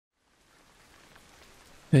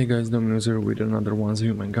Hey guys, Dominus here with another One's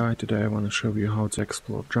Human Guide. Today I want to show you how to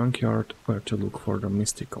explore Junkyard, where to look for the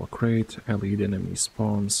mystical crate, elite enemy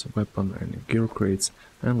spawns, weapon and gear crates,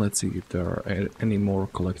 and let's see if there are any more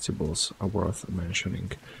collectibles worth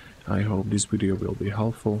mentioning. I hope this video will be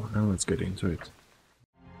helpful, and let's get into it.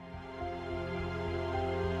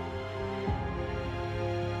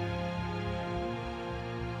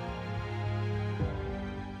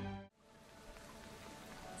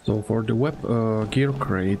 So for the gear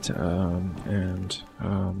crate and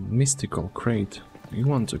mystical crate, you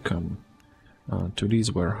want to come to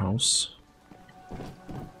this warehouse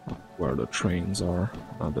where the trains are,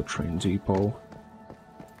 the train depot,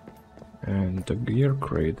 and the gear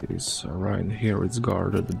crate is right here. It's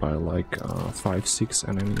guarded by like 5-6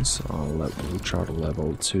 enemies which are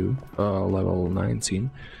level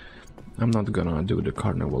 19. I'm not gonna do the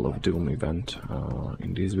Carnival of Doom event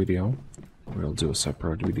in this video. We'll do a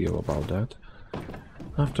separate video about that.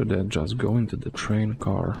 After that, just go into the train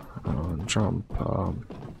car, jump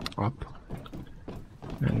up,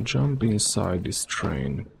 and jump inside this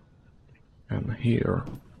train. And here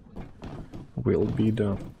will be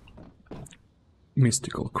the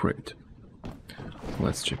mystical crate.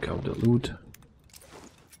 Let's check out the loot.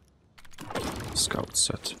 Scout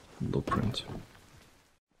set, blueprint.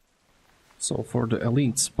 So for the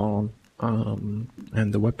elite spawn,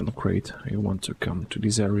 and the weapon crate, you want to come to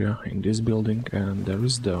this area in this building, and there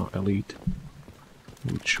is the elite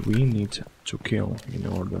which we need to kill in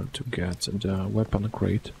order to get the weapon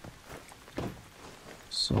crate.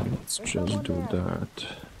 So let's just do that.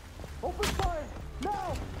 I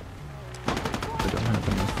don't have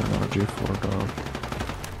enough energy for the...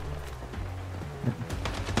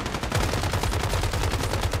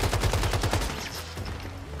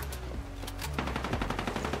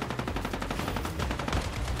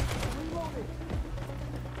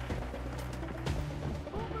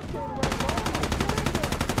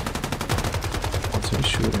 What's he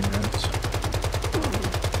shooting at?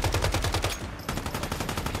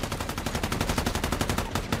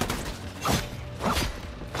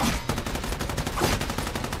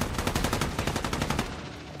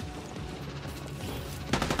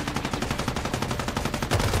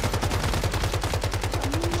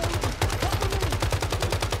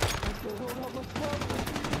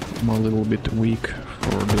 I'm a little bit weak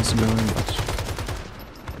for this gun, but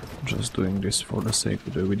just doing this for the sake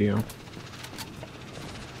of the video.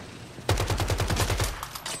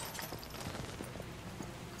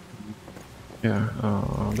 Yeah,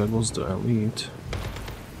 that was the elite.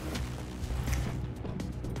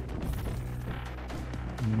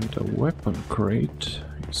 And the weapon crate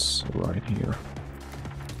is right here.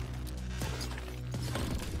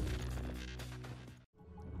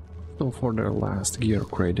 So for the last gear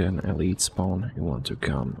crate and elite spawn, you want to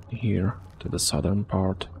come here to the southern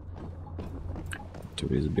part, to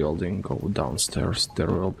this building, go downstairs, there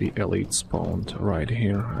will be elite spawned right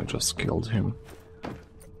here. I just killed him.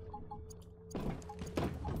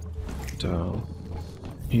 And,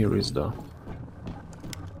 here is the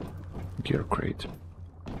gear crate.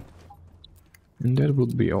 And that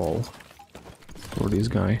would be all for this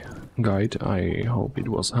guide. I hope it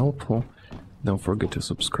was helpful. Don't forget to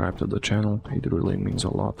subscribe to the channel, it really means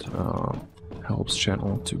a lot, helps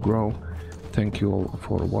channel to grow. Thank you all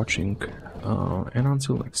for watching, and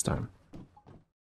until next time.